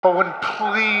Oh, and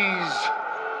please,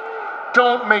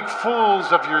 don't make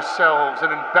fools of yourselves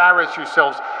and embarrass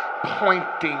yourselves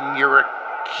pointing your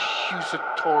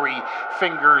accusatory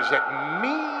fingers at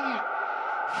me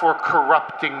for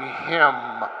corrupting him,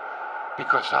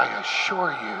 because I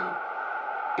assure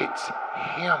you, it's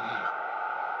him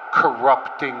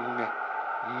corrupting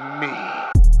me.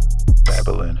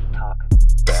 Babbling, Talk.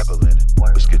 babbling.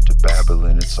 Word. Let's get to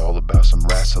babbling. It's all about some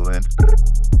wrestling.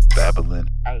 Babbling,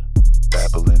 Hey.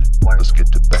 babbling. Word. Let's get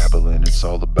to babbling. It's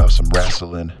all about some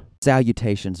wrestling.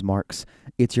 Salutations, Marks.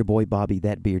 It's your boy Bobby,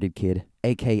 that bearded kid,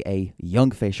 a.k.a.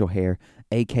 Young Facial Hair,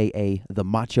 a.k.a. the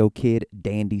Macho Kid,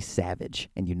 Dandy Savage.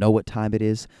 And you know what time it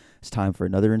is? It's time for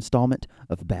another installment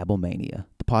of BabbleMania,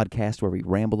 the podcast where we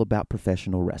ramble about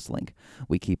professional wrestling.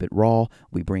 We keep it raw,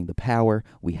 we bring the power,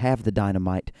 we have the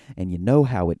dynamite, and you know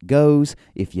how it goes.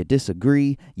 If you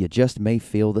disagree, you just may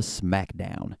feel the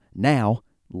smackdown. Now,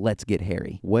 let's get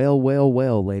hairy. Well,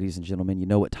 ladies and gentlemen, you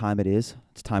know what time it is.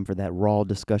 It's time for that Raw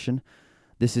discussion.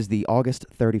 This is the August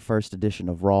 31st edition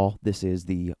of Raw. This is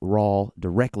the Raw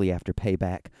directly after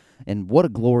Payback. And what a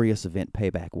glorious event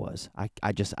Payback was. I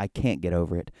can't get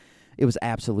over it. It was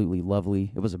absolutely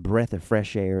lovely. It was a breath of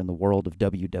fresh air in the world of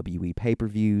WWE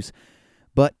pay-per-views.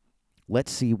 But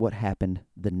let's see what happened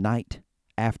the night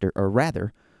after, or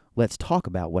rather, let's talk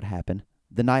about what happened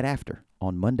the night after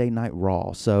on Monday Night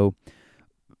Raw. So,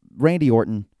 Randy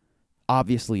Orton,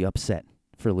 obviously upset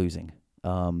for losing.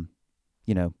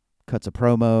 Cuts a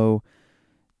promo,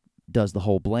 does the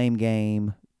whole blame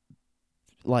game.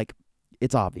 Like,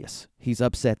 it's obvious. He's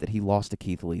upset that he lost to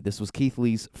Keith Lee. This was Keith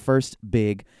Lee's first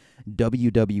big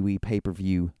WWE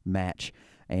pay-per-view match,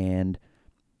 and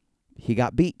he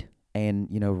got beat. And,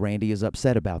 Randy is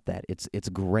upset about that. It's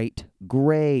great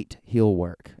heel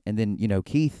work. And then,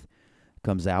 Keith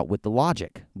comes out with the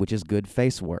logic, which is good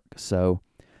face work. So,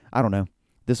 I don't know.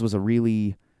 This was a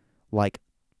really,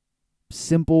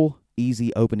 simple,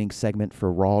 easy opening segment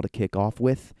for Raw to kick off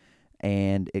with,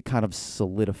 and it kind of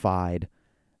solidified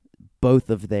both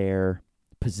of their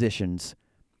positions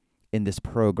in this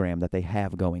program that they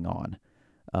have going on.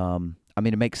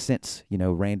 It makes sense.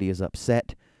 Randy is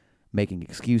upset, making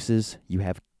excuses. You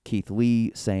have Keith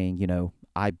Lee saying,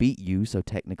 I beat you, so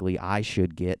technically I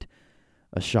should get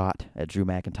a shot at Drew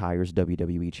McIntyre's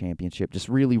WWE Championship. Just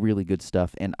really, really good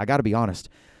stuff. And I got to be honest,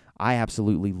 I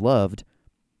absolutely loved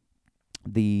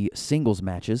the singles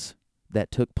matches that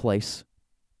took place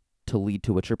to lead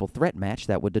to a triple threat match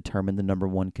that would determine the number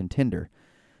one contender.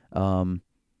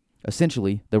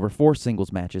 Essentially, there were 4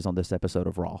 singles matches on this episode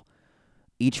of Raw.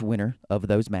 Each winner of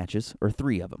those matches, or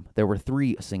 3 of them, there were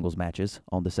 3 singles matches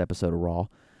on this episode of Raw,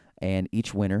 and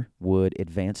each winner would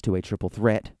advance to a triple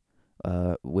threat,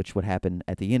 which would happen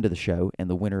at the end of the show, and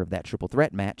the winner of that triple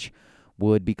threat match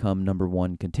would become number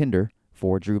one contender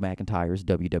for Drew McIntyre's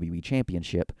WWE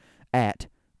Championship at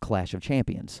Clash of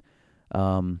Champions.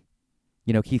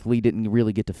 Keith Lee didn't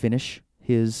really get to finish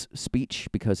his speech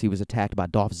because he was attacked by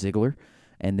Dolph Ziggler,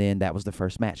 and then that was the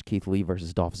first match, Keith Lee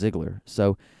versus Dolph Ziggler.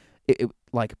 So,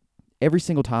 every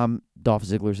single time Dolph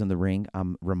Ziggler's in the ring,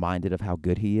 I'm reminded of how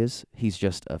good he is. He's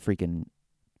just a freaking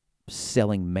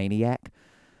selling maniac.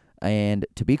 And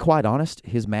to be quite honest,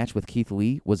 his match with Keith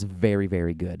Lee was very,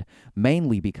 very good,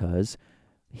 mainly because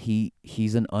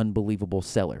he's an unbelievable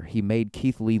seller. He made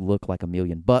Keith Lee look like $1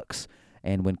 million,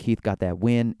 and when Keith got that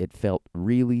win, it felt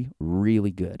really,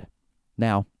 really good.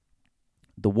 Now,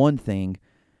 the one thing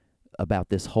about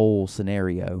this whole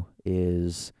scenario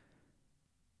is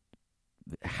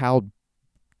how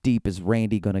deep is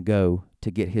Randy going to go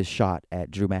to get his shot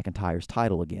at Drew McIntyre's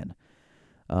title again?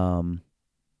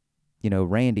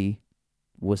 Randy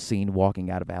was seen walking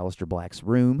out of Aleister Black's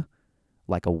room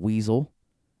like a weasel,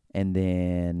 and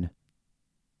then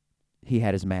he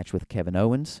had his match with Kevin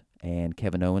Owens, and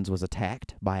Kevin Owens was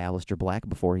attacked by Aleister Black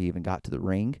before he even got to the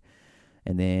ring,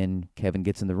 and then Kevin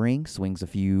gets in the ring, swings a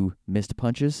few missed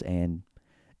punches, and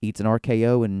eats an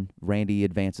RKO, and Randy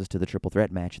advances to the triple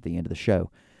threat match at the end of the show.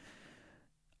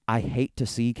 I hate to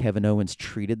see Kevin Owens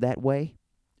treated that way,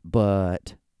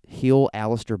 but heel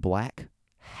Aleister Black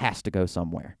has to go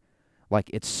somewhere.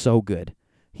 It's so good.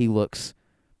 He looks,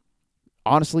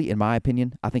 honestly, in my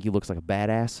opinion, I think he looks like a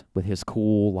badass with his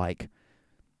cool,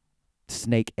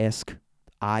 snake-esque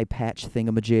eye patch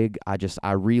thingamajig.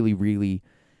 I really, really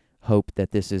hope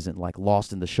that this isn't,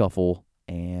 lost in the shuffle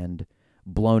and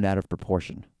blown out of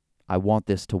proportion. I want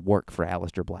this to work for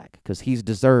Aleister Black because he's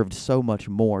deserved so much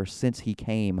more since he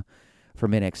came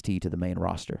from NXT to the main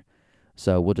roster.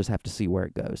 So we'll just have to see where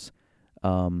it goes.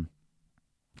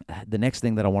 The next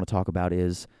thing that I want to talk about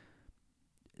is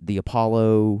the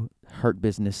Apollo Hurt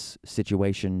Business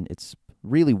situation. It's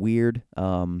really weird.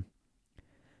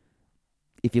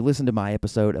 if you listen to my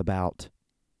episode about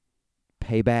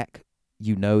Payback,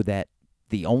 you know that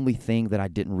the only thing that I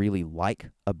didn't really like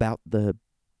about the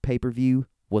pay-per-view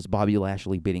was Bobby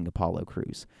Lashley beating Apollo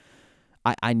Crews.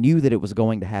 I knew that it was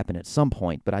going to happen at some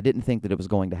point, but I didn't think that it was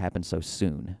going to happen so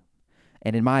soon.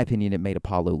 And in my opinion, it made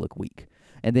Apollo look weak.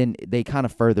 And then they kind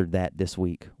of furthered that this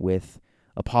week with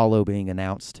Apollo being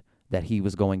announced that he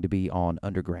was going to be on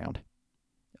Underground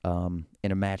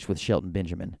in a match with Shelton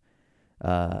Benjamin.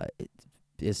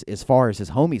 As far as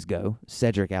his homies go,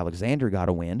 Cedric Alexander got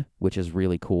a win, which is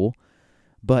really cool.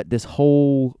 But this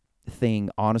whole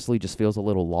thing honestly just feels a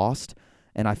little lost,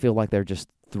 and I feel like they're just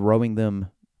throwing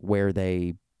them where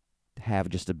they have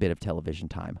just a bit of television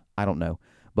time. I don't know,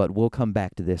 but we'll come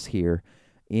back to this here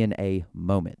in a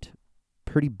moment.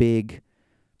 Pretty big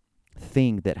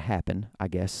thing that happened, I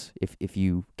guess, if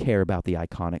you care about the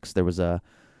Iconics. There was a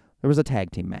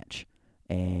tag team match,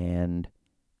 and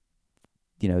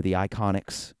the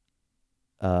Iconics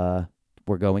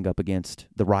were going up against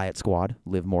the Riot Squad,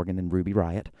 Liv Morgan and Ruby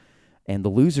Riott, and the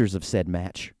losers of said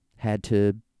match had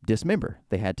to dismember.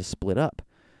 They had to split up.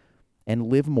 And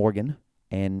Liv Morgan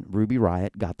and Ruby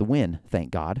Riott got the win, thank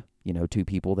God. Two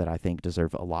people that I think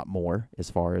deserve a lot more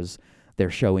as far as their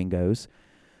showing goes.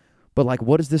 But,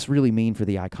 what does this really mean for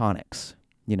the Iconics?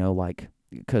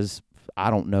 Because I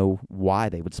don't know why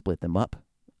they would split them up.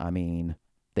 I mean,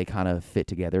 they kind of fit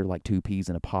together like two peas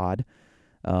in a pod.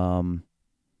 And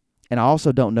I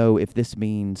also don't know if this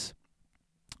means,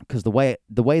 because the way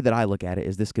that I look at it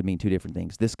is this could mean two different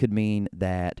things. This could mean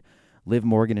that Liv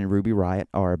Morgan and Ruby Riott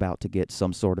are about to get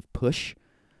some sort of push,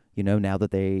 now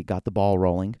that they got the ball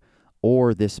rolling.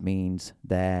 Or this means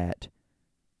that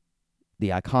the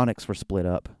Iconics were split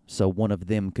up, so one of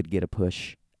them could get a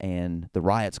push, and the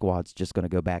Riot Squad's just going to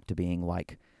go back to being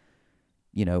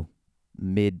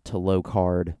mid to low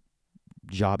card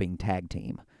jobbing tag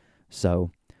team.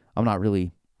 So I'm not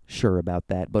really sure about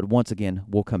that, but once again,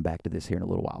 we'll come back to this here in a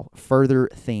little while. Further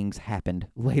things happened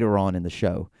later on in the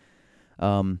show.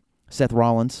 Seth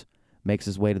Rollins makes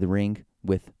his way to the ring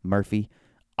with Murphy.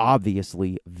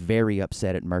 Obviously very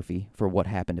upset at Murphy for what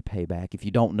happened to Payback. If you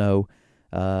don't know,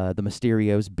 the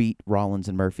Mysterios beat Rollins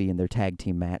and Murphy in their tag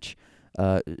team match,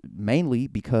 mainly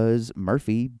because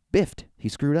Murphy biffed. He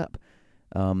screwed up.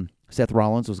 Seth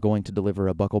Rollins was going to deliver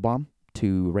a buckle bomb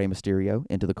to Rey Mysterio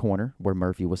into the corner where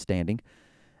Murphy was standing,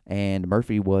 and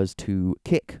Murphy was to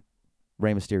kick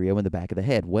Rey Mysterio in the back of the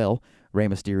head. Well, Rey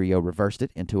Mysterio reversed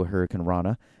it into a Hurricane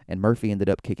Rana, and Murphy ended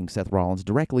up kicking Seth Rollins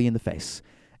directly in the face,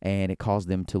 and it caused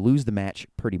them to lose the match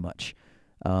pretty much.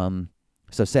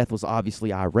 So Seth was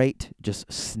obviously irate,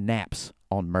 just snaps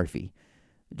on Murphy,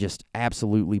 just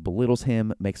absolutely belittles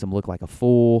him, makes him look like a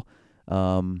fool,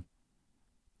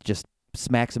 just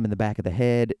smacks him in the back of the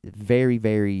head. Very,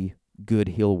 very good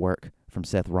heel work from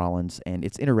Seth Rollins, and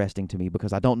it's interesting to me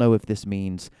because I don't know if this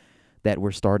means that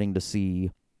we're starting to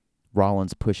see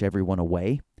Rollins push everyone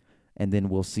away, and then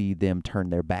we'll see them turn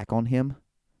their back on him.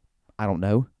 I don't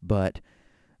know, but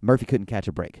Murphy couldn't catch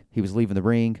a break. He was leaving the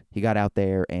ring. He got out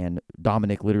there, and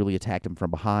Dominic literally attacked him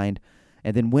from behind,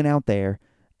 and then went out there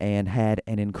and had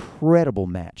an incredible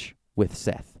match with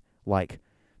Seth.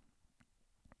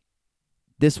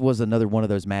 This was another one of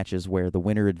those matches where the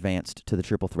winner advanced to the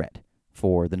triple threat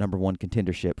for the number one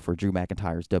contendership for Drew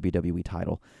McIntyre's WWE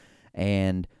title.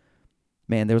 And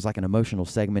man, there was an emotional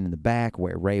segment in the back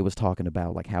where Ray was talking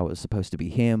about how it was supposed to be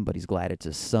him, but he's glad it's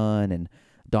his son. And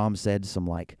Dom said some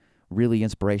really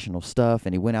inspirational stuff,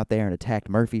 and he went out there and attacked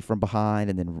Murphy from behind,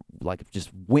 and then just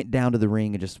went down to the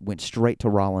ring and just went straight to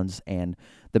Rollins, and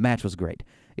the match was great.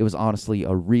 It was honestly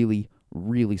a really,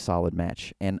 really solid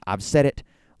match, and I've said it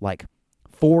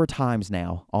 4 times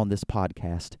now on this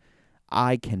podcast.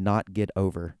 I cannot get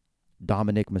over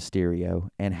Dominic Mysterio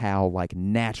and how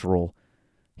natural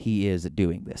he is at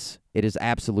doing this. It is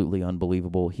absolutely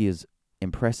unbelievable. He is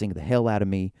impressing the hell out of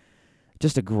me.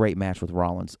 Just a great match with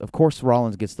Rollins. Of course,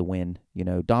 Rollins gets the win.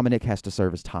 Dominic has to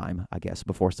serve his time, I guess,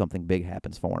 before something big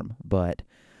happens for him. But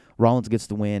Rollins gets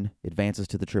the win, advances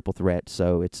to the triple threat,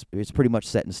 so it's pretty much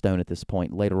set in stone at this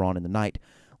point. Later on in the night,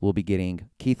 we'll be getting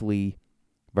Keith Lee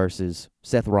versus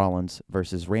Seth Rollins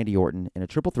versus Randy Orton in a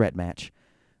triple threat match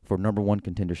for number one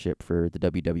contendership for the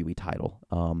WWE title.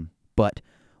 But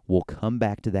we'll come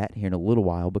back to that here in a little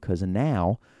while, because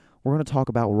now we're going to talk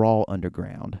about Raw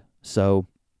Underground. So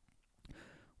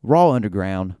Raw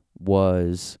Underground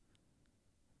was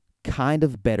kind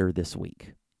of better this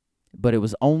week, but it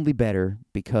was only better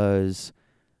because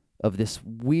of this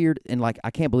weird, and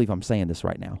I can't believe I'm saying this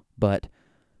right now, but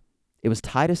it was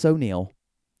Titus O'Neil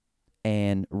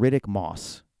and Riddick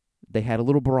Moss. They had a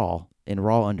little brawl in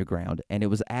Raw Underground, and it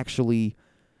was actually,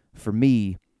 for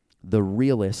me, the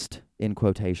realest, in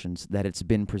quotations, that it's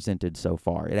been presented so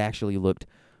far. It actually looked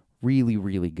really,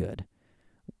 really good.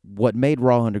 What made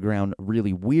Raw Underground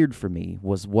really weird for me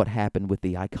was what happened with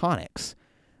the Iconics.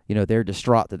 You know, they're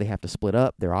distraught that they have to split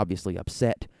up. They're obviously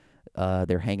upset.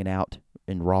 They're hanging out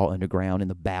in Raw Underground in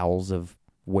the bowels of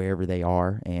wherever they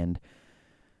are. And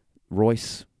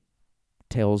Royce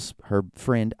tells her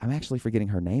friend, I'm actually forgetting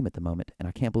her name at the moment, and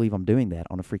I can't believe I'm doing that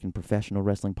on a freaking professional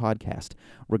wrestling podcast.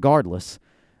 Regardless,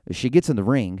 she gets in the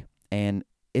ring, and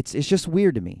it's just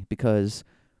weird to me, because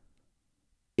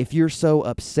if you're so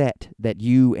upset that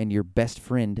you and your best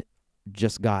friend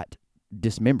just got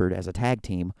dismembered as a tag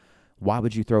team, why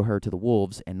would you throw her to the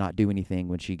wolves and not do anything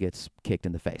when she gets kicked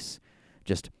in the face?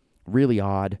 Just really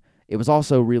odd. It was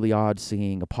also really odd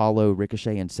seeing Apollo,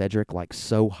 Ricochet, and Cedric like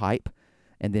so hype,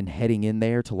 and then heading in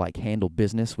there to like handle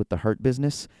business with the Hurt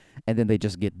Business, and then they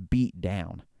just get beat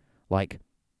down. Like,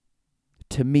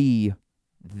 to me,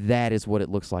 that is what it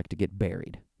looks like to get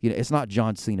buried. You know, it's not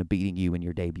John Cena beating you in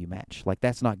your debut match. Like,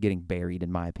 that's not getting buried,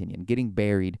 in my opinion. Getting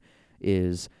buried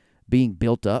is being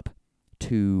built up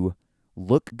to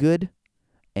look good,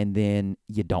 and then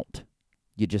you don't.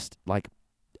 You just, like,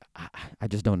 I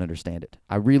just don't understand it.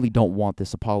 I really don't want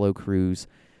this Apollo Crews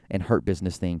and Hurt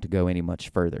Business thing to go any much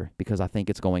further, because I think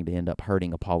it's going to end up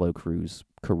hurting Apollo Crews'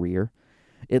 career,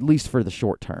 at least for the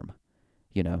short term,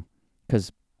 you know,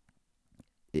 because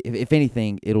if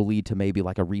anything, it'll lead to maybe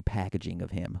like a repackaging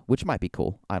of him, which might be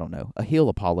cool. I don't know. A heel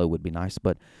Apollo would be nice,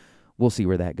 but we'll see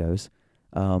where that goes.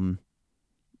 Moving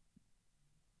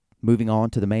on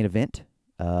to the main event.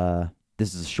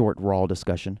 This is a short Raw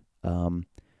discussion.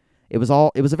 It was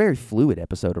a very fluid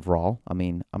episode of Raw. I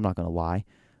mean, I'm not going to lie,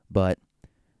 but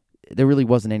there really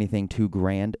wasn't anything too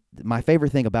grand. My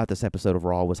favorite thing about this episode of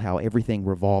Raw was how everything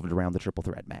revolved around the triple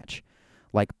threat match.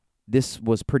 Like, this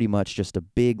was pretty much just a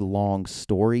big, long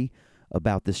story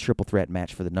about this triple threat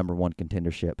match for the number one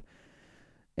contendership.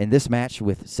 And this match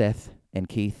with Seth and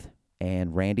Keith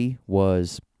and Randy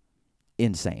was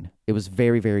insane. It was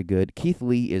very, very good. Keith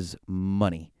Lee is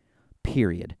money,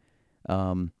 period.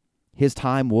 His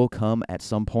time will come at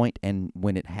some point, and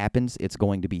when it happens, it's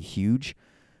going to be huge.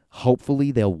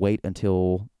 Hopefully, they'll wait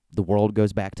until the world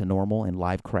goes back to normal and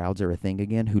live crowds are a thing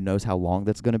again. Who knows how long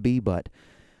that's going to be, but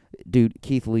dude,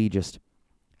 Keith Lee just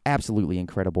absolutely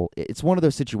incredible. It's one of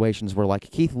those situations where,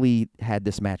 like, Keith Lee had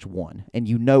this match won, and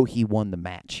you know he won the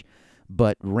match,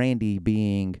 but Randy,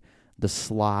 being the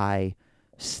sly,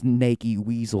 snaky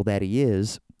weasel that he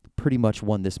is, pretty much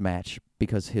won this match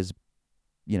because his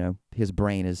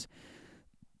brain is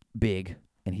big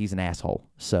and he's an asshole.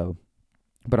 So,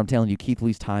 but I'm telling you, Keith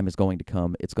Lee's time is going to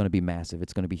come. It's going to be massive.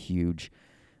 It's going to be huge.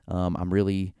 I'm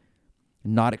really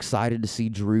not excited to see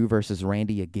Drew versus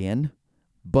Randy again,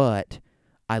 but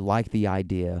I like the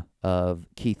idea of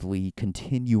Keith Lee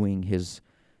continuing his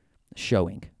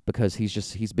showing, because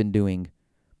he's been doing,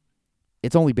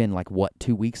 it's only been like,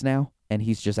 2 weeks now, and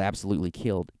he's just absolutely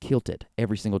killed it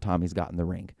every single time he's gotten in the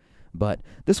ring. But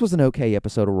this was an okay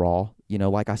episode of Raw. You know,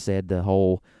 like I said, the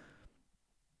whole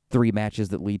 3 matches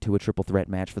that lead to a triple threat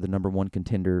match for the number one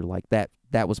contender, like that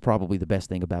was probably the best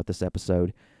thing about this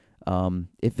episode.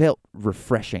 It felt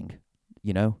refreshing,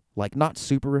 you know, like not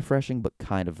super refreshing, but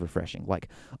kind of refreshing. Like,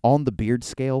 on the beard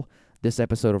scale, this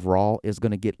episode of Raw is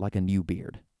going to get like a new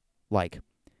beard, like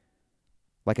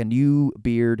a new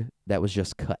beard that was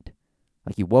just cut.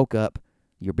 Like, you woke up,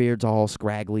 your beard's all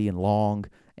scraggly and long,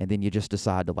 and then you just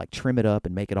decide to like trim it up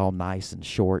and make it all nice and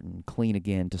short and clean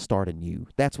again to start anew.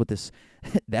 That's what this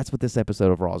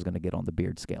episode of Raw is going to get on the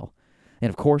beard scale. And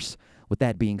of course, with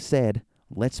that being said,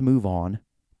 let's move on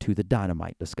to the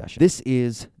Dynamite discussion. This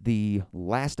is the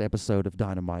last episode of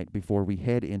Dynamite before we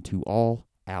head into All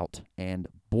Out, and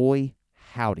boy,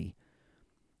 howdy,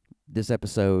 this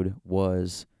episode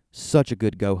was such a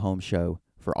good go-home show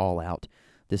for All Out.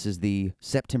 This is the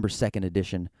September 2nd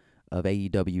edition of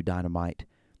AEW Dynamite,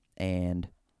 and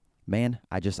man,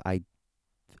 I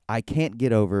can't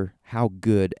get over how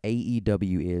good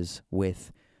AEW is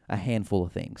with a handful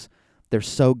of things. They're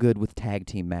so good with tag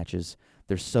team matches.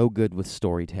 They're so good with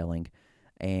storytelling,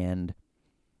 and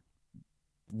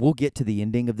we'll get to the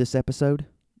ending of this episode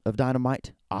of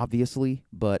Dynamite, obviously,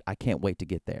 but I can't wait to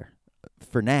get there.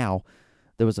 For now,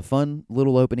 there was a fun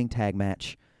little opening tag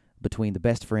match between the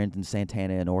Best Friends and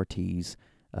Santana and Ortiz.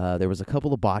 There was a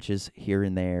couple of botches here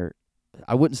and there.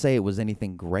 I wouldn't say it was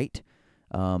anything great.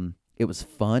 It was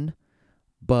fun,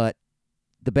 but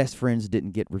the Best Friends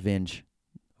didn't get revenge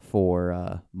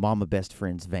for Mama Best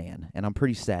Friend's van, and I'm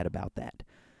pretty sad about that.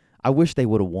 I wish they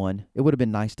would have won. It would have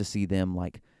been nice to see them,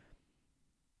 like,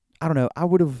 I don't know, I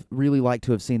would have really liked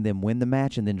to have seen them win the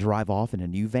match and then drive off in a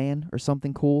new van or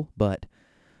something cool, but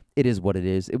it is what it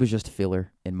is. It was just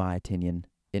filler, in my opinion.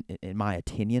 In my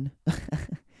opinion,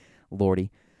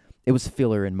 Lordy, it was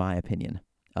filler in my opinion.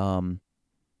 MJF,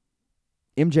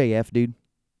 dude,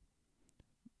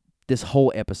 this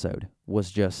whole episode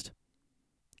was just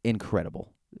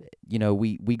incredible. You know,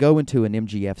 we go into an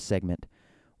MJF segment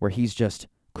where he's just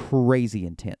crazy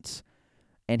intense,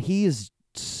 and he is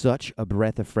such a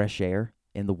breath of fresh air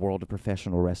in the world of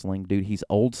professional wrestling, dude. He's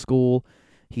old school.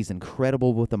 He's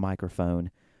incredible with the microphone.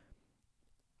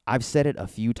 I've said it a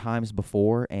few times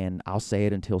before, and I'll say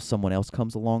it until someone else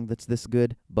comes along that's this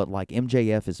good, but like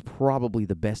MJF is probably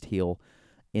the best heel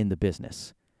in the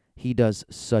business. He does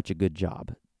such a good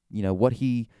job. You know, what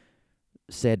he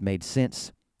said made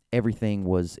sense. Everything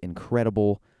was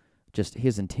incredible. Just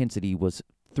his intensity was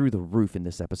through the roof in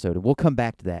this episode. And we'll come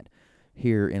back to that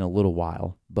here in a little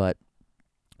while, but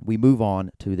we move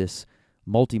on to this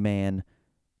multi-man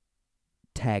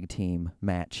tag team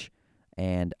match,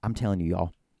 and I'm telling you,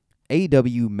 y'all,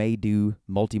 AEW may do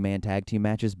multi-man tag team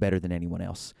matches better than anyone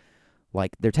else.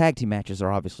 Like, their tag team matches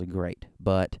are obviously great,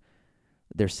 but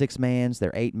their 6-mans,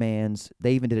 their 8-mans,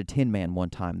 they even did a 10-man one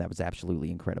time that was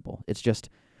absolutely incredible. It's just,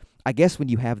 I guess when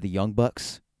you have the Young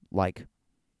Bucks, like,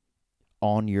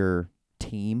 on your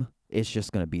team, it's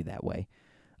just going to be that way.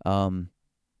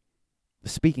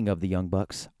 Speaking of the Young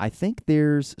Bucks, I think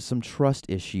there's some trust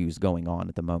issues going on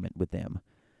at the moment with them.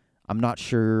 I'm not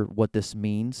sure what this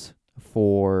means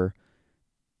for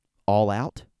All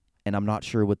Out, and I'm not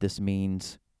sure what this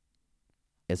means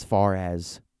as far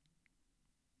as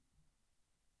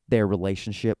their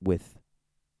relationship with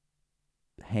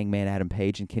Hangman Adam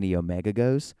Page and Kenny Omega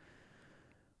goes,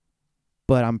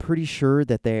 but I'm pretty sure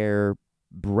that they're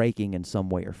breaking in some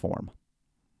way or form.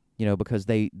 You know, because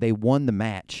they won the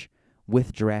match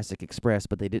with Jurassic Express,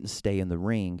 but they didn't stay in the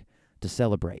ring to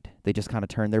celebrate. They just kind of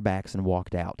turned their backs and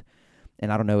walked out.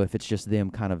 And I don't know if it's just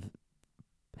them kind of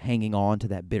hanging on to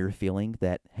that bitter feeling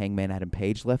that Hangman Adam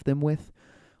Page left them with,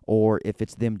 or if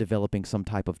it's them developing some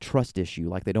type of trust issue,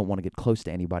 like they don't want to get close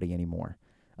to anybody anymore.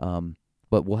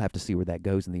 But we'll have to see where that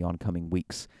goes in the oncoming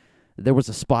weeks. There was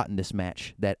a spot in this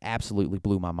match that absolutely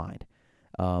blew my mind.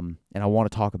 And I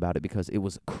want to talk about it because it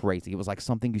was crazy. It was like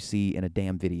something you see in a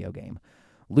damn video game.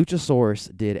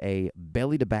 Luchasaurus did a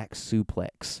belly-to-back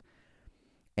suplex,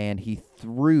 and he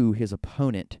threw his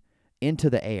opponent into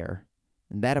the air,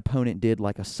 and that opponent did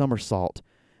like a somersault,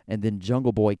 and then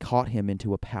Jungle Boy caught him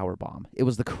into a powerbomb. It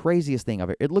was the craziest thing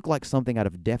ever. It looked like something out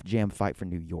of Def Jam Fight for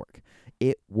New York.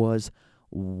 It was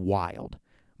wild.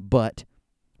 But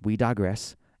we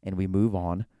digress, and we move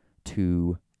on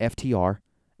to FTR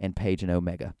and Page and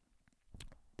Omega,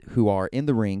 who are in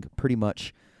the ring pretty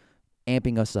much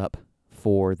amping us up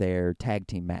for their tag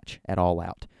team match at All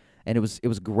Out. And it was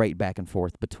great back and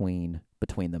forth between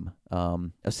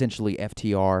them. Essentially,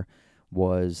 FTR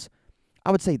was,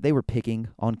 I would say they were picking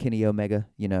on Kenny Omega,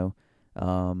 you know,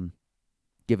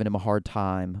 giving him a hard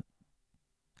time.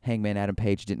 Hangman Adam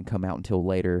Page didn't come out until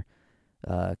later.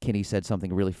 Kenny said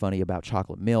something really funny about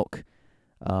chocolate milk.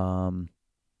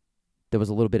 There was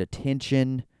a little bit of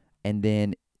tension, and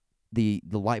then the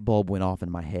light bulb went off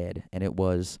in my head, and it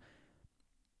was,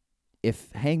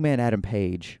 if Hangman Adam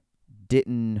Page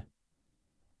didn't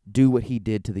do what he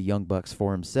did to the Young Bucks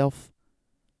for himself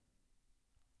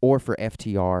or for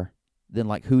FTR, then,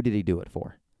 like, who did he do it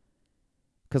for?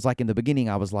 Because, like, in the beginning,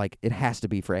 I was like, it has to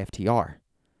be for FTR.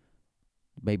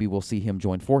 Maybe we'll see him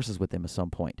join forces with them at some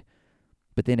point.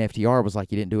 But then FTR was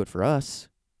like, you didn't do it for us.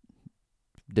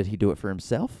 Did he do it for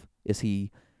himself? Is he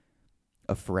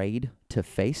afraid to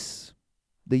face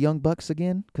the Young Bucks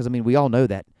again? Because, I mean, we all know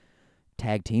that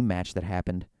tag team match that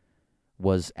happened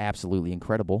was absolutely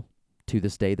incredible. To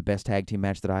this day, the best tag team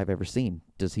match that I've ever seen.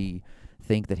 Does he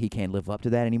think that he can't live up to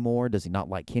that anymore? Does he not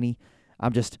like Kenny?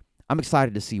 I'm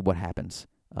excited to see what happens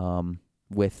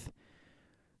with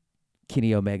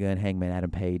Kenny Omega and Hangman Adam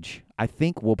Page. I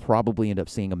think we'll probably end up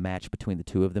seeing a match between the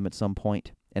two of them at some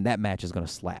point, and that match is going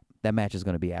to slap. That match is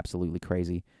going to be absolutely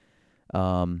crazy.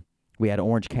 We had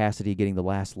Orange Cassidy getting the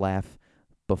last laugh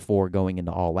before going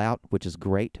into All Out, which is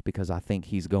great because I think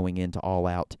he's going into All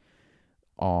Out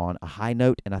on a high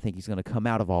note, and I think he's going to come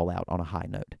out of All Out on a high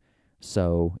note.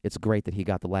 So it's great that he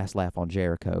got the last laugh on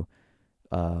Jericho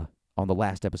on the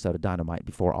last episode of Dynamite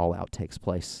before All Out takes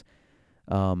place.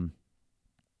 We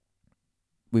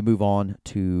move on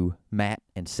to Matt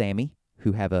and Sammy,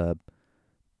 who have a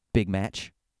big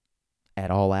match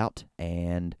at All Out,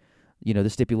 and you know the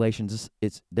stipulations,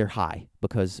 they're high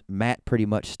because Matt pretty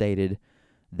much stated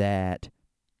that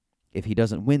if he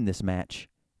doesn't win this match,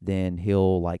 then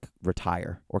he'll like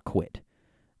retire or quit.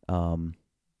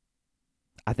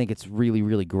 I think it's really,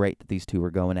 really great that these two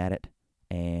are going at it,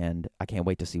 and I can't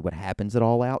wait to see what happens at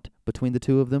All Out between the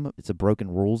two of them. It's a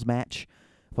broken rules match,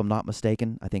 if I'm not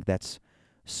mistaken. I think that's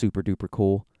super duper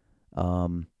cool.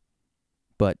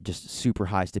 But just super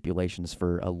high stipulations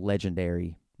for a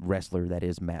legendary wrestler that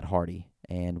is Matt Hardy,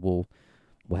 and we'll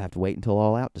have to wait until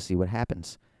All Out to see what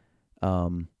happens.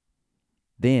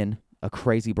 Then a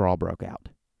crazy brawl broke out.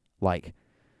 Like,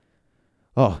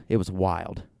 it was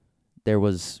wild. There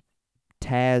was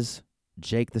Taz,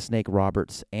 Jake the Snake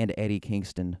Roberts, and Eddie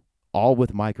Kingston all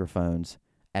with microphones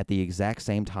at the exact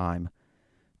same time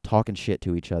talking shit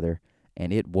to each other,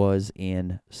 and it was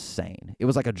insane. It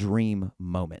was like a dream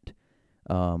moment.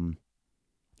 And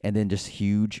then just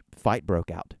huge fight broke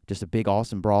out. Just a big,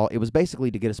 awesome brawl. It was basically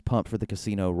to get us pumped for the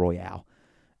Casino Royale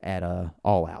at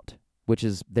All Out, which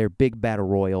is their big battle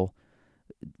royal,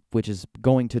 which is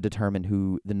going to determine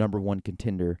who the number one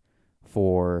contender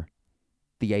for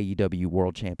the AEW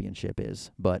World Championship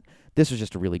is. But this was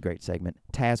just a really great segment.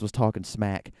 Taz was talking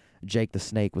smack. Jake the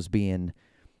Snake was being,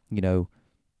 the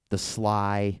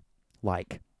sly,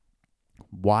 like,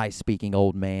 wise-speaking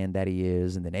old man that he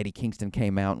is. And then Eddie Kingston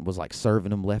came out and was, like,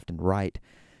 serving him left and right.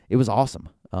 It was awesome.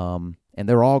 And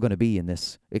they're all going to be in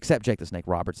this, except Jake the Snake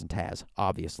Roberts and Taz,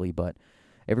 obviously. But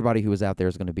everybody who was out there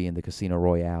is going to be in the Casino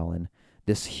Royale. And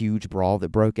this huge brawl that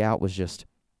broke out was just,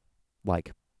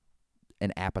 like,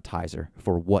 an appetizer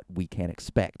for what we can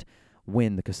expect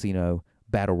when the Casino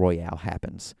Battle Royale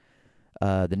happens.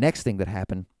 The next thing that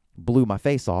happened blew my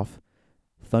face off.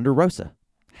 Thunder Rosa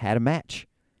had a match.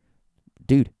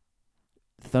 Dude,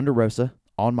 Thunder Rosa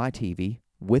on my TV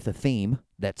with a theme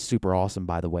that's super awesome,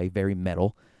 by the way, very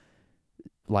metal.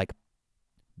 Like,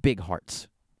 big hearts.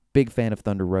 Big fan of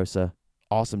Thunder Rosa.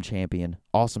 Awesome champion.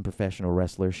 Awesome professional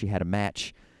wrestler. She had a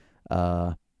match.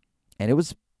 And it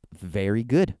was very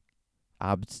good.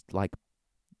 I was like,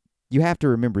 you have to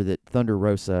remember that Thunder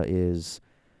Rosa is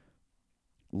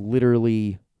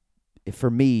literally,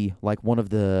 for me, like one of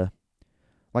the,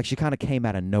 like she kind of came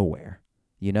out of nowhere,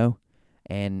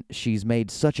 And she's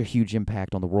made such a huge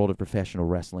impact on the world of professional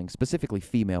wrestling, specifically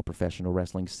female professional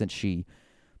wrestling, since she,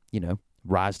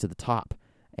 rise to the top.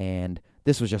 And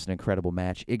this was just an incredible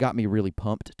match. It got me really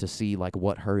pumped to see like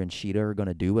what her and Sheeta are going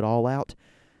to do at All Out.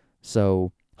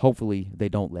 So hopefully they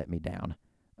don't let me down.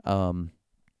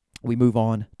 We move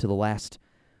on to the last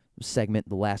segment,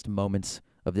 the last moments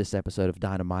of this episode of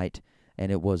Dynamite,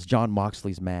 and it was Jon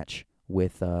Moxley's match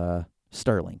with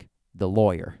Sterling, the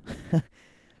lawyer,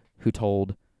 who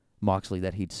told Moxley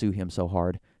that he'd sue him so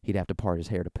hard he'd have to part his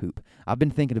hair to poop. I've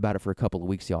been thinking about it for a couple of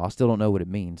weeks, y'all. I still don't know what it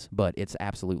means, but it's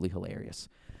absolutely hilarious.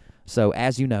 So,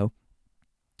 as you know,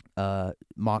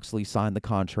 Moxley signed the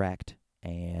contract,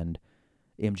 and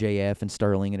MJF and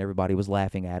Sterling and everybody was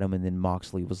laughing at him, and then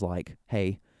Moxley was like,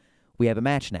 hey, we have a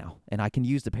match now, and I can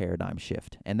use the paradigm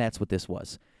shift, and that's what this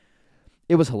was.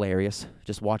 It was hilarious,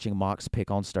 just watching Mox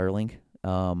pick on Sterling.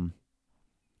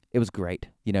 It was great.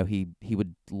 He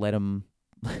would let him,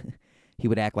 he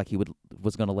would act like he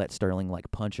was going to let Sterling,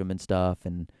 like, punch him and stuff,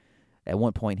 and at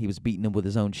one point he was beating him with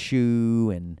his own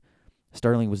shoe, and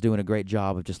Sterling was doing a great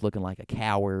job of just looking like a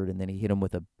coward, and then he hit him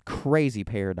with a crazy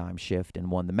paradigm shift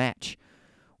and won the match.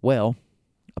 Well,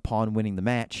 upon winning the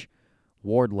match,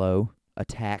 Wardlow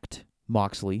attacked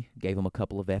Moxley, gave him a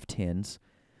couple of F10s,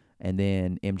 and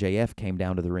then MJF came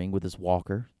down to the ring with his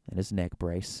walker and his neck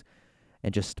brace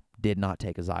and just did not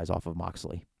take his eyes off of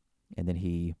Moxley. And then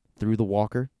he threw the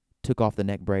walker, took off the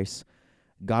neck brace,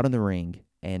 got in the ring,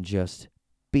 and just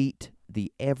beat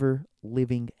the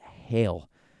ever-living hell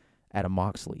out of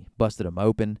Moxley. Busted him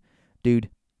open. Dude,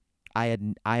 I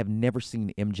have never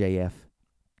seen MJF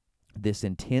this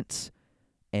intense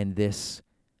and this,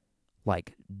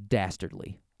 like,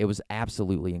 dastardly. It was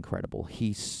absolutely incredible.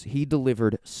 He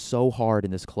delivered so hard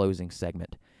in this closing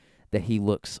segment that he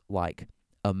looks like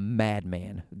a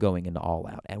madman going into All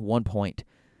Out. At one point,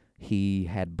 he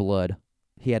had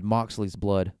Moxley's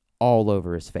blood all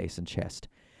over his face and chest.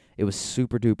 It was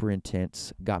super duper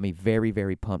intense. Got me very,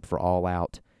 very pumped for All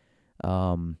Out.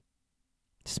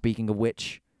 Speaking of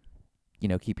which,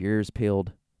 keep your ears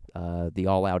peeled. The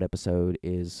All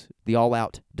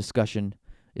Out discussion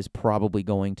is probably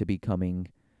going to be coming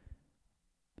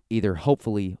either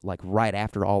hopefully like right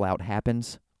after All Out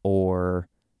happens or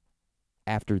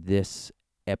after this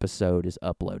episode is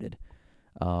uploaded.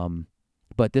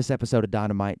 But this episode of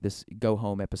Dynamite, this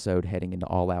go-home episode heading into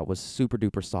All Out, was super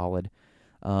duper solid.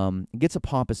 It gets a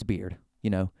pompous beard,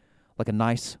 like a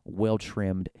nice,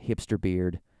 well-trimmed hipster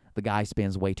beard. The guy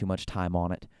spends way too much time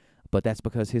on it, but that's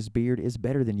because his beard is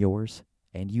better than yours,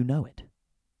 and you know it.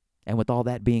 And with all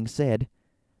that being said,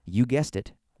 you guessed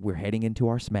it, we're heading into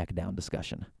our SmackDown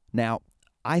discussion. Now,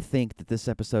 I think that this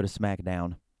episode of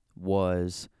SmackDown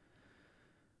was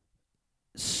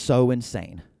so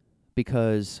insane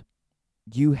because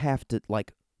you have to,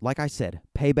 like I said,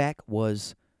 Payback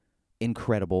was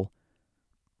incredible.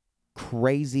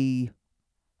 Crazy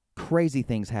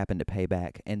things happened at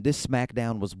Payback, and this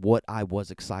SmackDown was what I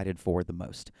was excited for the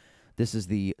most. This is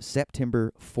the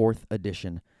September 4th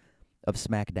edition of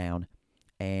SmackDown,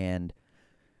 and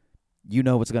you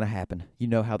know what's going to happen. You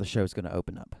know how the show's going to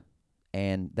open up.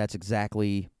 And that's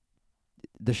exactly...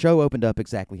 The show opened up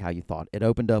exactly how you thought. It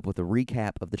opened up with a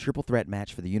recap of the triple threat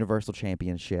match for the Universal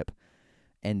Championship,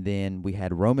 and then we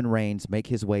had Roman Reigns make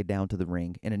his way down to the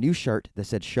ring in a new shirt that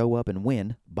said "Show Up and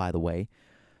Win," by the way,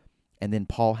 and then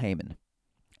Paul Heyman.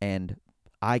 And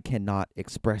I cannot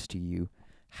express to you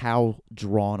how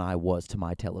drawn I was to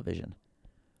my television.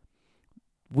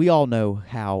 We all know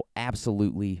how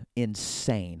absolutely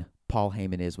insane Paul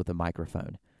Heyman is with a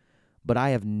microphone. But I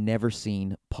have never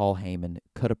seen Paul Heyman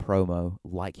cut a promo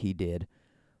like he did,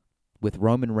 with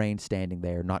Roman Reigns standing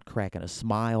there, not cracking a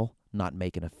smile, not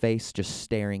making a face, just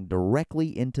staring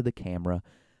directly into the camera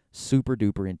super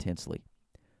duper intensely.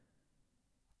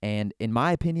 And in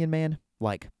my opinion, man,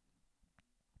 like,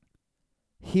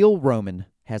 heel Roman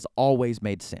has always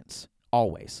made sense.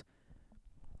 Always.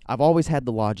 I've always had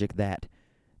the logic that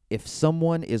if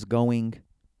someone is going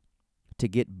to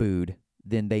get booed,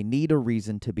 then they need a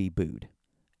reason to be booed.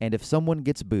 And if someone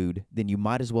gets booed, then you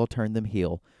might as well turn them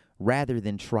heel rather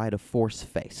than try to force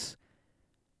face.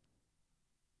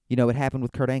 You know, it happened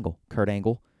with Kurt Angle. Kurt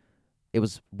Angle, it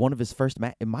was one of his first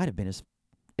match. It might have been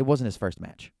it wasn't his first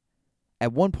match.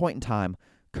 At one point in time,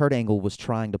 Kurt Angle was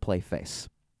trying to play face,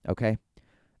 okay?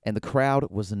 And the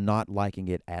crowd was not liking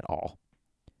it at all.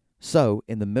 So,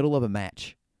 in the middle of a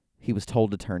match, he was told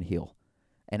to turn heel.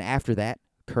 And after that,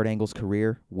 Kurt Angle's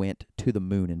career went to the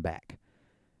moon and back.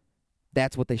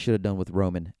 That's what they should have done with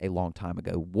Roman a long time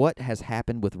ago. What has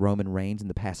happened with Roman Reigns in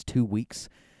the past 2 weeks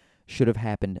should have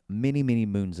happened many, many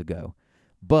moons ago.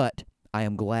 But I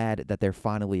am glad that they're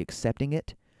finally accepting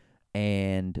it,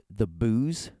 and the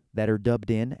boos that are dubbed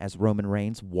in as Roman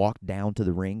Reigns walked down to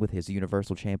the ring with his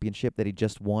Universal Championship that he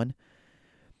just won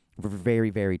were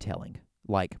very, very telling.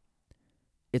 Like,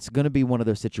 it's going to be one of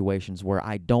those situations where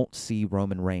I don't see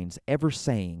Roman Reigns ever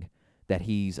saying that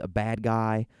he's a bad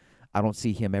guy. I don't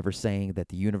see him ever saying that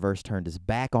the universe turned his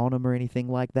back on him or anything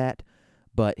like that.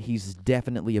 But he's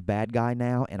definitely a bad guy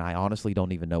now, and I honestly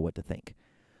don't even know what to think.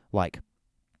 Like,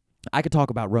 I could talk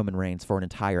about Roman Reigns for an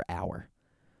entire hour,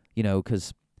 you know,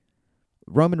 because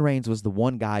Roman Reigns was the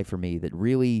one guy for me that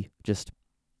really just,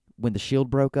 when the Shield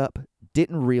broke up,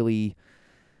 didn't really,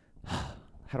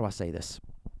 how do I say this?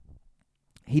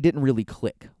 He didn't really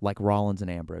click like Rollins and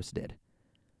Ambrose did.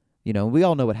 You know, we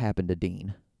all know what happened to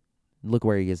Dean. Look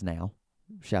where he is now.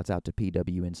 Shouts out to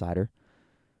PW Insider.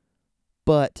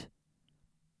 But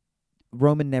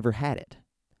Roman never had it.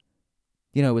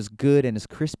 You know, as good and as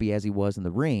crispy as he was in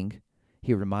the ring,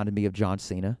 he reminded me of John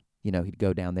Cena. You know, he'd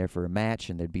go down there for a match,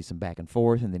 and there'd be some back and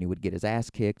forth, and then he would get his ass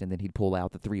kicked, and then he'd pull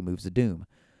out the 3 moves of doom.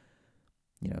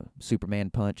 You know,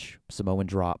 Superman punch, Samoan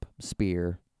drop,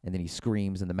 spear, and then he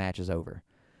screams, and the match is over.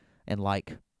 And,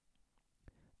 like,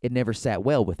 it never sat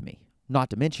well with me.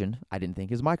 Not to mention, I didn't think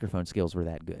his microphone skills were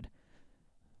that good.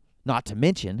 Not to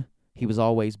mention, he was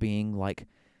always being, like,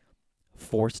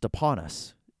 forced upon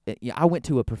us. I went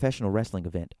to a professional wrestling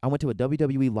event. I went to a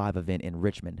WWE live event in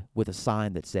Richmond with a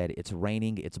sign that said, "It's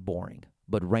raining, it's boring."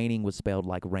 But raining was spelled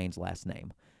like Reigns' last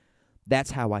name.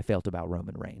 That's how I felt about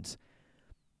Roman Reigns.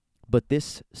 But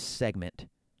this segment,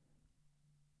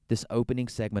 this opening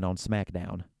segment on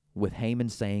SmackDown, with Heyman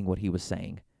saying what he was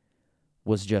saying,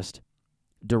 was just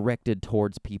directed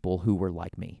towards people who were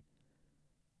like me.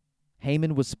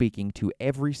 Heyman was speaking to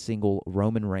every single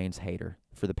Roman Reigns hater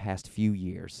for the past few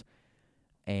years,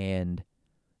 and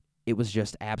it was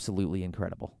just absolutely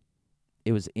incredible.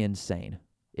 It was insane.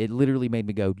 It literally made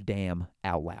me go, damn,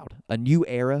 out loud. A new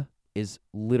era is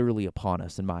literally upon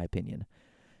us, in my opinion,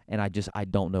 and I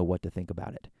don't know what to think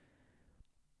about it.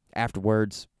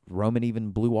 Afterwards, Roman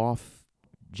even blew off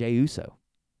Jey Uso,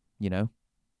 you know,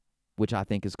 which I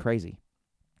think is crazy.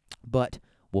 But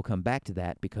we'll come back to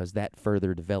that because that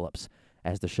further develops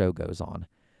as the show goes on.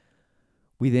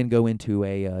 We then go into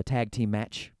a tag team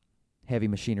match, Heavy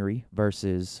Machinery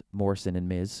versus Morrison and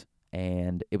Miz.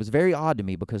 And it was very odd to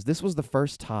me because this was the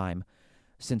first time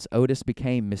since Otis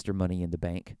became Mr. Money in the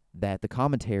Bank that the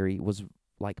commentary was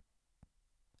like,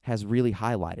 has really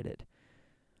highlighted it.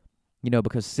 You know,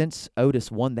 because since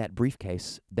Otis won that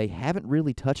briefcase, they haven't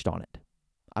really touched on it.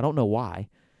 I don't know why.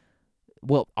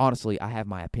 Well, honestly, I have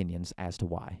my opinions as to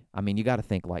why. I mean, you got to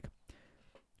think, like,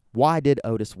 why did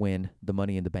Otis win the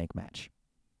Money in the Bank match?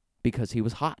 Because he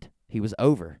was hot. He was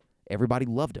over. Everybody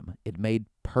loved him. It made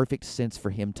perfect sense for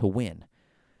him to win.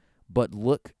 But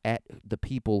look at the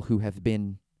people who have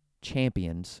been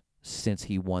champions since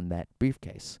he won that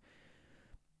briefcase.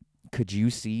 Could you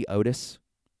see Otis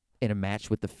in a match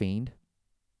with The Fiend,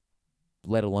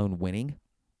 let alone winning?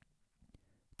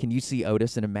 Can you see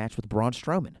Otis in a match with Braun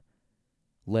Strowman,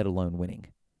 let alone winning?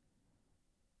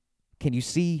 Can you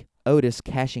see Otis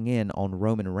cashing in on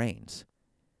Roman Reigns?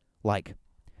 Like,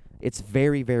 it's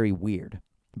very, very weird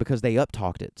because they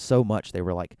up-talked it so much. They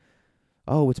were like,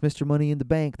 oh, it's Mr. Money in the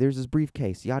Bank. There's his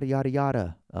briefcase, yada, yada,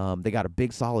 yada. They got a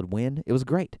big, solid win. It was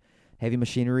great. Heavy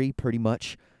Machinery pretty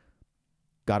much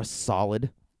got a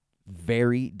solid,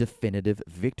 very definitive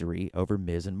victory over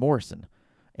Miz and Morrison.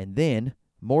 And then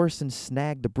Morrison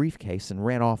snagged the briefcase and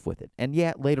ran off with it. And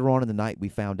yet, later on in the night, we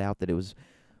found out that it was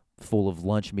full of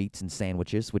lunch meats and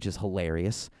sandwiches, which is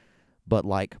hilarious. But,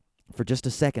 like, for just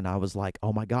a second, I was like,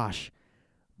 oh my gosh,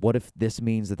 what if this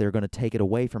means that they're going to take it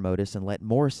away from Otis and let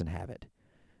Morrison have it?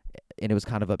 And it was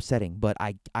kind of upsetting. But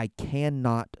I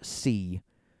cannot see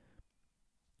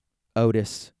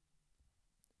Otis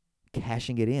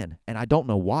cashing it in. And I don't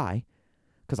know why,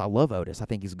 because I love Otis. I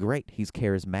think he's great. He's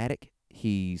charismatic.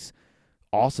 He's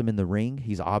awesome in the ring.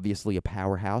 He's obviously a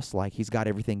powerhouse. Like, he's got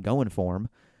everything going for him.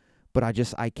 But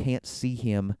I can't see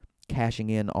him cashing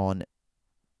in on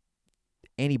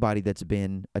anybody that's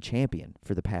been a champion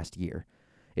for the past year.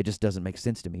 It just doesn't make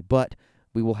sense to me. But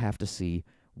we will have to see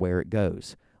where it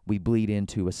goes. We bleed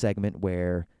into a segment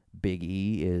where Big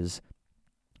E is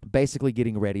basically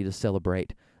getting ready to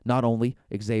celebrate not only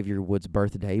Xavier Woods'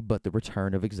 birthday, but the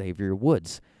return of Xavier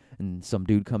Woods. And some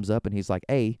dude comes up and he's like,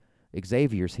 hey,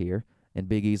 Xavier's here. And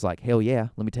Big E's like, hell yeah,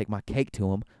 let me take my cake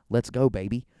to him. Let's go,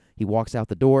 baby. He walks out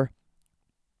the door,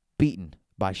 beaten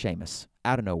by Sheamus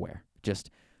out of nowhere. Just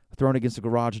thrown against the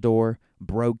garage door,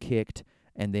 bro kicked,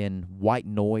 and then white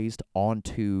noised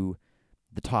onto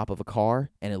the top of a car,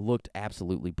 and it looked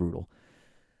absolutely brutal.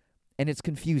 And it's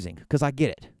confusing, because I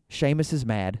get it. Sheamus is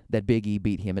mad that Big E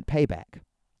beat him at Payback.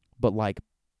 But, like,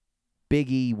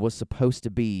 Big E was supposed to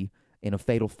be in a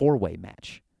Fatal 4-Way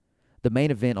match. The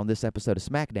main event on this episode of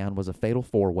SmackDown was a Fatal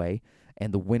 4-Way,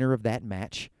 and the winner of that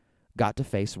match got to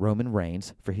face Roman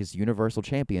Reigns for his Universal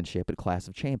Championship at Clash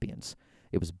of Champions.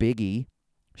 It was Big E,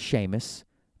 Sheamus,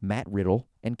 Matt Riddle,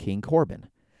 and King Corbin.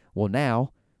 Well,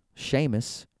 now,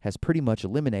 Sheamus has pretty much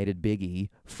eliminated Big E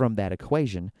from that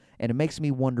equation, and it makes me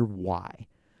wonder why.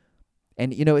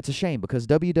 And, you know, it's a shame because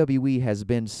WWE has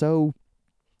been so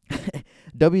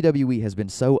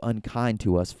unkind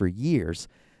to us for years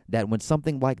that when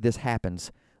something like this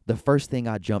happens, the first thing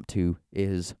I jump to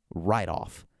is write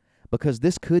off. Because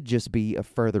this could just be a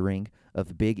furthering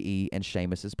of Big E and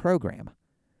Sheamus's program.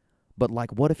 But,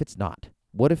 like, what if it's not?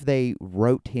 What if they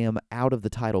wrote him out of the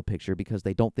title picture because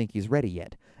they don't think he's ready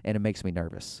yet? And it makes me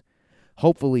nervous.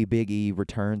 Hopefully Big E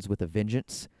returns with a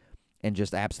vengeance and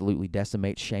just absolutely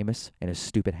decimates Sheamus and his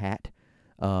stupid hat.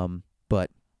 But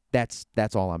that's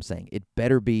all I'm saying. It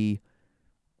better be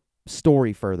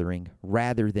story furthering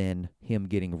rather than him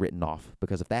getting written off.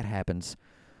 Because if that happens,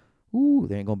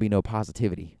 there ain't going to be no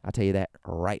positivity. I tell you that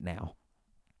right now.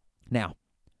 Now,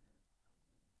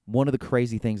 one of the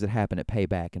crazy things that happened at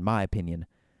Payback, in my opinion,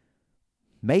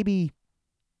 maybe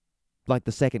like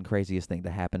the second craziest thing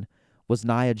that happened, was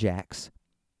Nia Jax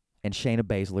and Shayna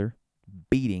Baszler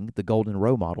beating the Golden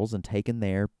Row Models and taking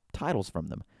their titles from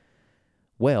them.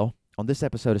 Well, on this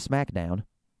episode of SmackDown,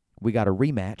 we got a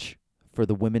rematch for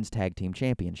the Women's Tag Team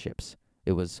Championships.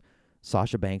 It was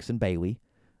Sasha Banks and Bayley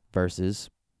versus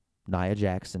Nia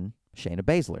Jax and Shayna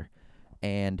Baszler.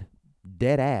 And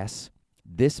dead ass,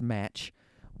 this match,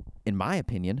 in my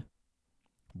opinion,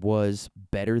 was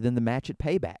better than the match at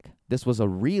Payback. This was a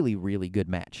really, really good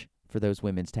match for those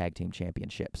Women's Tag Team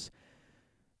Championships.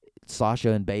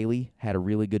 Sasha and Bayley had a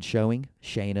really good showing.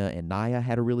 Shayna and Nia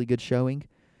had a really good showing.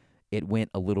 It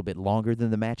went a little bit longer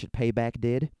than the match at Payback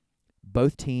did.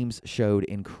 Both teams showed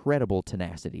incredible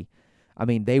tenacity. I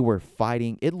mean, they were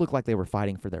fighting. It looked like they were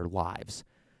fighting for their lives.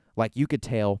 Like, you could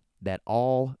tell that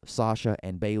all Sasha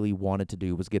and Bayley wanted to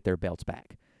do was get their belts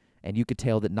back. And you could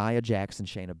tell that Nia Jax and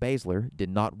Shayna Baszler did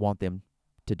not want them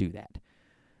to do that.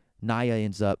 Nia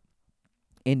ends up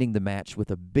ending the match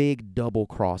with a big double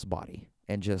crossbody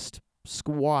and just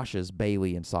squashes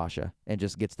Bayley and Sasha and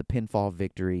just gets the pinfall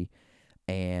victory.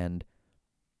 And,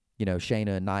 you know,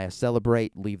 Shayna and Nia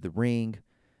celebrate, leave the ring.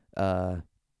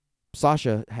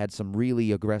 Sasha had some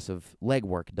really aggressive leg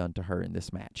work done to her in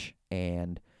this match.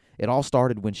 And it all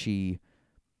started when she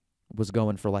was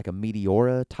going for like a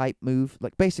Meteora type move,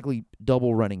 like basically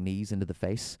double running knees into the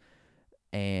face.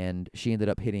 And she ended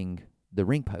up hitting the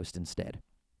ring post instead.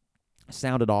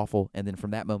 Sounded awful, and then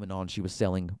from that moment on, she was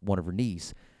selling one of her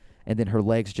knees. And then her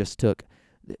legs just took...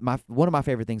 One of my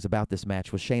favorite things about this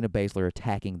match was Shayna Baszler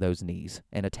attacking those knees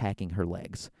and attacking her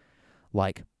legs.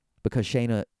 Like, because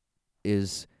Shayna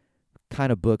is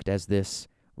kind of booked as this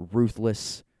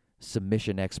ruthless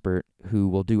submission expert who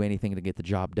will do anything to get the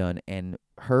job done, and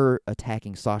her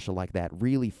attacking Sasha like that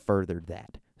really furthered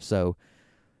that. So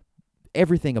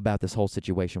everything about this whole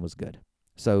situation was good.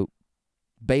 So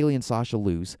Bayley and Sasha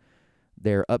lose.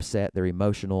 They're upset. They're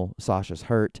emotional. Sasha's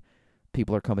hurt.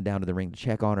 People are coming down to the ring to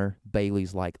check on her.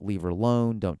 Bayley's like, leave her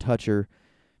alone. Don't touch her.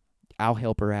 I'll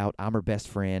help her out. I'm her best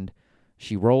friend.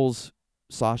 She rolls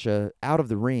Sasha out of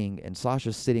the ring, and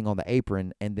Sasha's sitting on the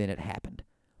apron, and then it happened.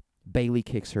 Bayley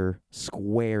kicks her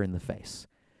square in the face.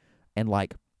 And,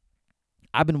 like,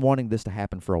 I've been wanting this to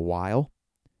happen for a while,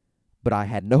 but I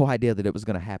had no idea that it was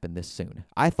going to happen this soon.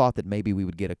 I thought that maybe we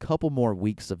would get a couple more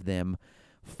weeks of them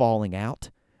falling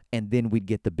out, and then we'd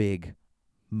get the big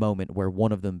moment where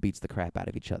one of them beats the crap out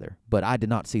of each other. But I did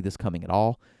not see this coming at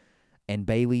all. And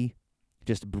Bayley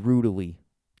just brutally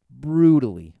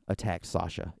attacked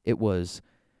Sasha. It was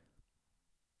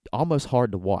almost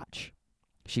hard to watch.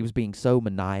 She was being so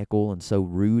maniacal and so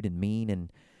rude and mean, and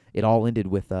it all ended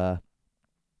with her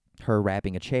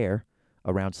wrapping a chair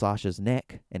around Sasha's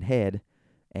neck and head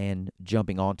and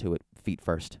jumping onto it feet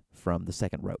first from the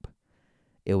second rope.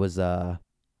 It was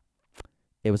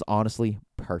honestly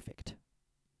perfect.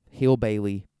 Heel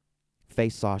Bayley,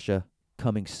 face Sasha,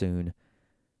 coming soon.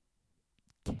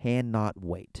 Cannot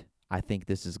wait. I think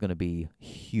this is going to be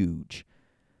huge.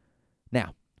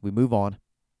 Now, we move on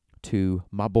to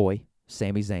my boy,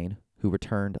 Sami Zayn, who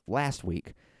returned last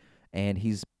week. And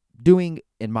he's doing,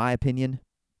 in my opinion,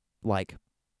 like,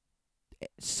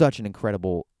 such an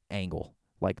incredible angle.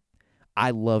 Like,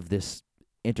 I love this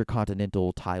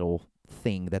Intercontinental title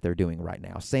thing that they're doing right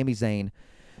now. Sami Zayn,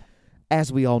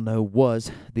 as we all know,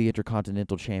 was the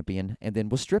Intercontinental Champion and then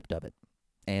was stripped of it.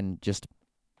 And just,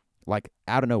 like,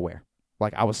 out of nowhere.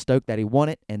 Like, I was stoked that he won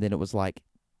it, and then it was like,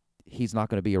 he's not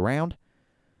going to be around.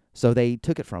 So they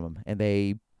took it from him, and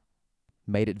they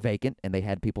made it vacant, and they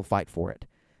had people fight for it.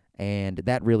 And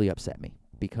that really upset me,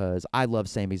 because I love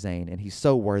Sami Zayn, and he's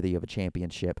so worthy of a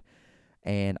championship.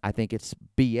 And I think it's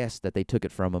BS that they took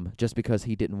it from him just because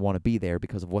he didn't want to be there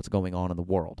because of what's going on in the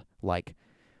world. Like,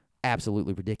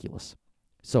 absolutely ridiculous.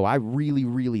 So I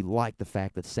really like the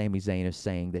fact that Sami Zayn is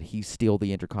saying that he's still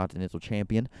the Intercontinental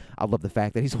Champion. I love the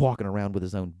fact that he's walking around with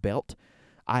his own belt.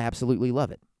 I absolutely love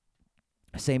it.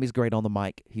 Sami's great on the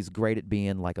mic. He's great at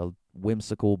being like a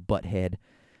whimsical butthead.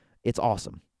 It's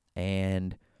awesome.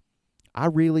 And I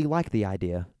really like the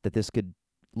idea that this could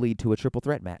lead to a triple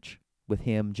threat match with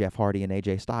him, Jeff Hardy, and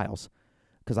AJ Styles,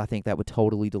 because I think that would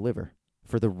totally deliver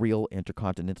for the real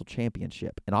Intercontinental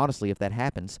Championship. And honestly, if that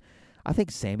happens, I think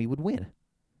Sami would win.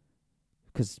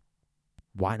 Because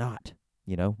why not?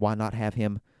 You know, why not have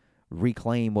him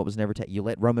reclaim what was never taken? You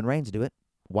let Roman Reigns do it.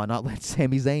 Why not let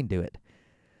Sami Zayn do it?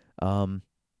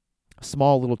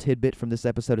 Small little tidbit from this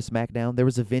episode of SmackDown. There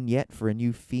was a vignette for a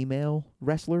new female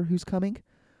wrestler who's coming.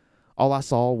 All I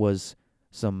saw was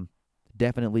some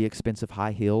definitely expensive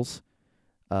high heels,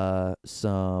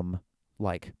 some,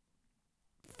 like,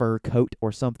 fur coat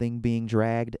or something being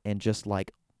dragged, and just,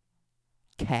 like,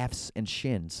 calves and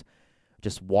shins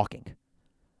just walking.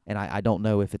 And I don't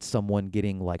know if it's someone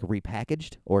getting, like,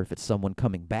 repackaged, or if it's someone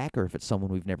coming back, or if it's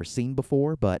someone we've never seen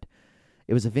before, but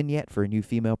it was a vignette for a new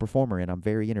female performer, and I'm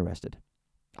very interested.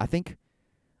 I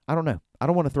don't know. I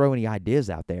don't want to throw any ideas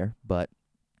out there, but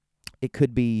it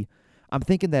could be, I'm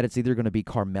thinking that it's either going to be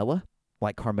Carmella,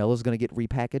 like Carmella's going to get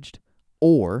repackaged,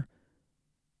 or,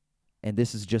 and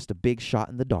this is just a big shot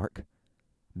in the dark,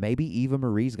 maybe Eva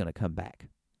Marie's going to come back.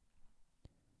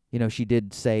 You know, she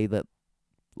did say that,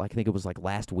 like, I think it was like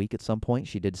last week at some point,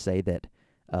 she did say that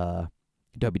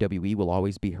WWE will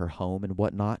always be her home and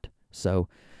whatnot. So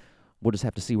we'll just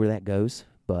have to see where that goes.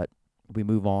 But we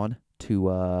move on to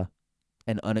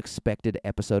an unexpected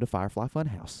episode of Firefly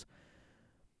Funhouse.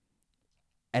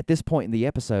 At this point in the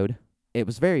episode, it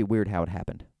was very weird how it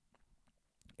happened.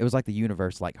 It was like the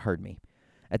universe, like, heard me.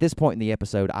 At this point in the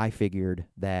episode, I figured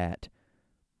that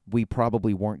we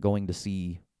probably weren't going to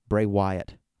see Bray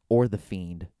Wyatt or The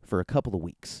Fiend for a couple of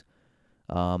weeks.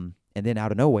 And then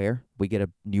out of nowhere, we get a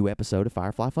new episode of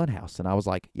Firefly Funhouse. And I was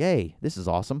like, yay, this is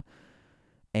awesome.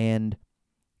 And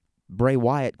Bray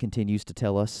Wyatt continues to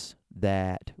tell us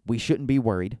that we shouldn't be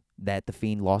worried that The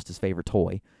Fiend lost his favorite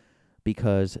toy,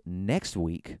 because next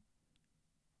week,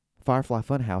 Firefly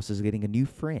Funhouse is getting a new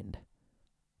friend.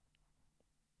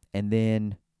 And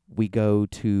then we go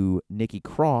to Nikki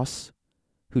Cross,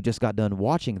 who just got done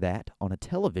watching that on a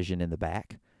television in the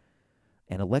back.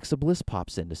 and Alexa Bliss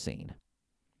pops into scene.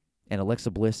 And Alexa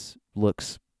Bliss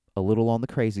looks a little on the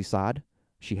crazy side.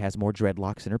 She has more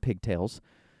dreadlocks in her pigtails.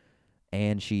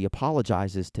 And she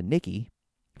apologizes to Nikki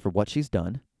for what she's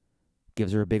done,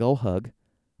 gives her a big old hug.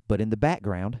 But in the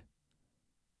background,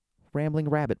 Rambling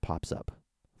Rabbit pops up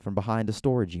from behind a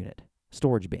storage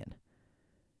bin.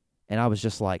 And I was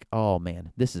just like, oh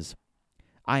man,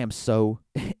 I am so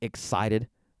excited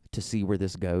to see where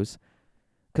this goes.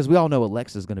 Because we all know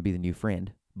Alexa's going to be the new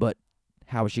friend, but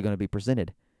how is she going to be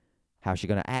presented? How's she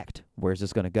going to act? Where's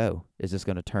this going to go? Is this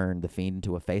going to turn the Fiend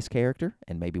into a face character?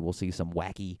 And maybe we'll see some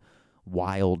wacky,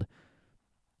 wild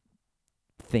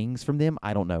things from them?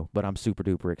 I don't know, but I'm super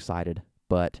duper excited.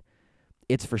 But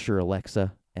it's for sure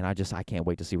Alexa, and I can't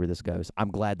wait to see where this goes. I'm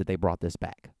glad that they brought this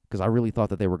back, because I really thought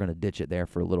that they were going to ditch it there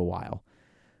for a little while.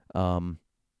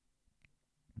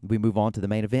 We move on to the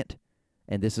main event,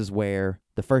 and this is where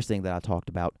the first thing that I talked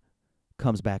about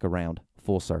comes back around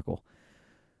full circle.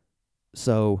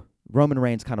 So Roman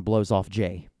Reigns kind of blows off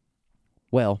Jay.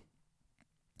 Well,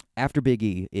 after Big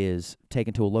E is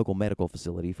taken to a local medical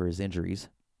facility for his injuries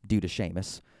due to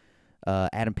Sheamus,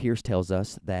 Adam Pearce tells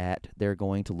us that they're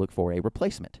going to look for a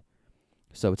replacement.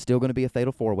 So it's still going to be a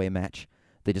fatal four-way match.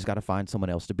 They just got to find someone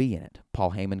else to be in it.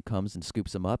 Paul Heyman comes and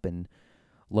scoops him up, and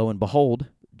lo and behold,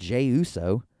 Jey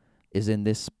Uso is in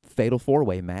this fatal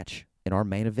four-way match in our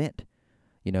main event.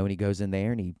 You know, and he goes in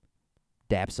there and he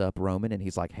daps up Roman, and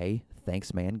he's like, hey,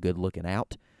 thanks, man, good looking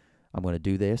out. I'm going to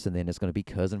do this, and then it's going to be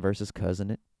cousin versus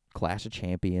cousin at Clash of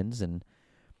Champions, and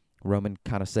Roman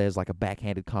kind of says like a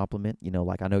backhanded compliment, you know,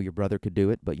 like, I know your brother could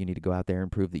do it, but you need to go out there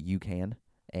and prove that you can.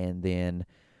 And then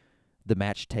the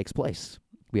match takes place.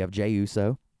 We have Jey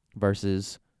Uso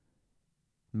versus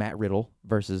Matt Riddle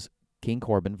versus King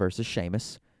Corbin versus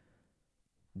Sheamus.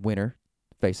 Winner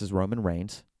faces Roman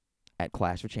Reigns at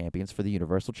Clash of Champions for the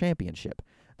Universal Championship.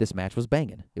 This match was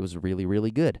banging. It was really, really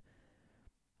good.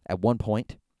 At one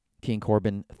point, King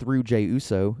Corbin threw Jey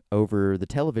Uso over the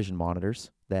television monitors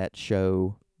that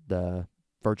show the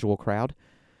virtual crowd,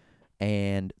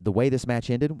 and the way this match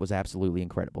ended was absolutely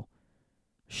incredible.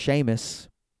 Sheamus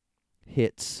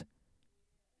hits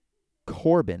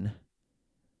Corbin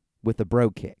with a bro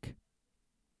kick,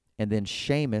 and then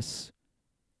Sheamus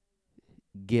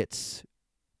gets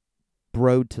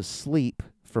broed to sleep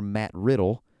from Matt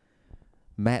Riddle.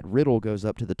 Matt Riddle goes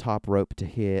up to the top rope to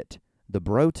hit the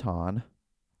Broton,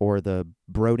 or the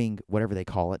brooding, whatever they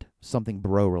call it, something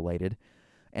bro-related.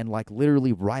 And like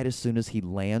literally right as soon as he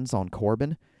lands on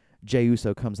Corbin, Jey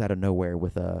Uso comes out of nowhere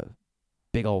with a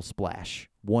big old splash.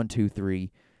 1, 2,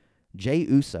 3. Jey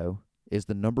Uso is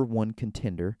the number one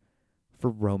contender for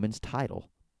Roman's title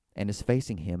and is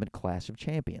facing him at Clash of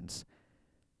Champions.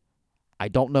 I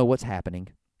don't know what's happening.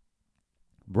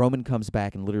 Roman comes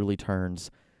back and literally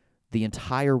turns the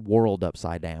entire world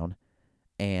upside down,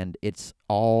 and it's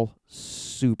all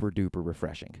super duper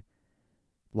refreshing.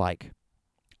 Like,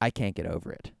 I can't get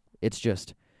over it. It's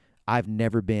just, I've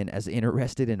never been as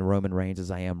interested in Roman Reigns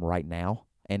as I am right now,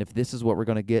 and if this is what we're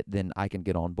going to get, then I can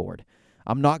get on board.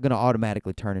 I'm not going to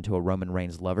automatically turn into a Roman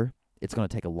Reigns lover. It's going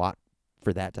to take a lot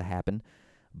for that to happen,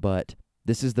 but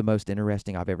this is the most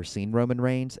interesting I've ever seen Roman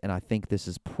Reigns, and I think this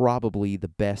is probably the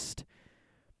best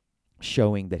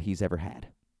showing that he's ever had,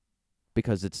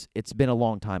 because it's been a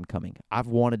long time coming. I've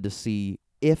wanted to see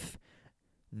if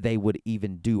they would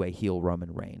even do a heel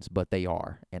Roman Reigns, but they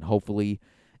are, and hopefully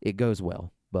it goes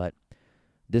well. But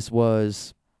this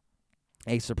was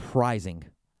a surprising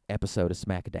episode of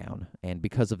SmackDown, and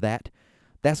because of that,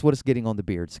 that's what it's getting on the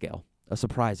beard scale, a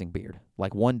surprising beard.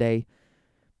 Like, one day,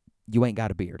 you ain't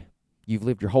got a beard. You've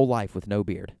lived your whole life with no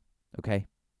beard, okay?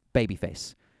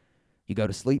 Babyface. You go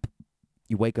to sleep,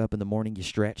 you wake up in the morning, you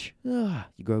stretch,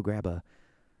 you go grab a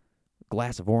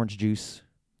glass of orange juice,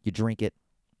 you drink it,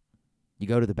 you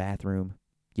go to the bathroom,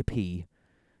 you pee,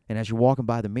 and as you're walking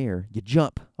by the mirror, you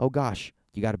jump. Oh gosh,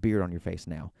 you got a beard on your face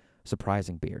now.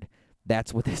 Surprising beard.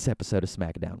 That's what this episode of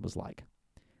SmackDown was like.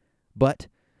 But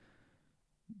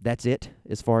that's it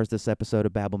as far as this episode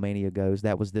of BabbleMania goes.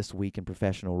 That was this week in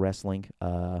professional wrestling.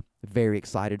 Very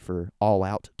excited for All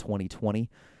Out 2020.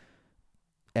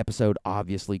 Episode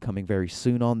obviously coming very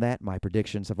soon on that. My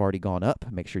predictions have already gone up.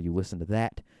 Make sure you listen to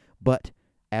that. But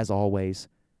as always,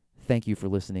 thank you for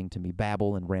listening to me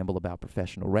babble and ramble about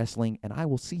professional wrestling, and I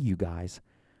will see you guys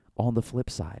on the flip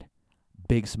side.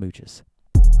 Big smooches.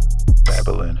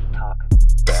 Babbling. Talk.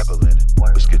 Babbling.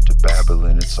 Word. Let's get to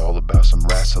babbling. It's all about some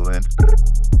wrestling.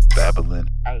 Babbling.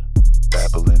 Hey.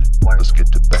 Babbling. Word. Let's get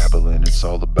to babbling. It's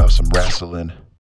all about some wrestling.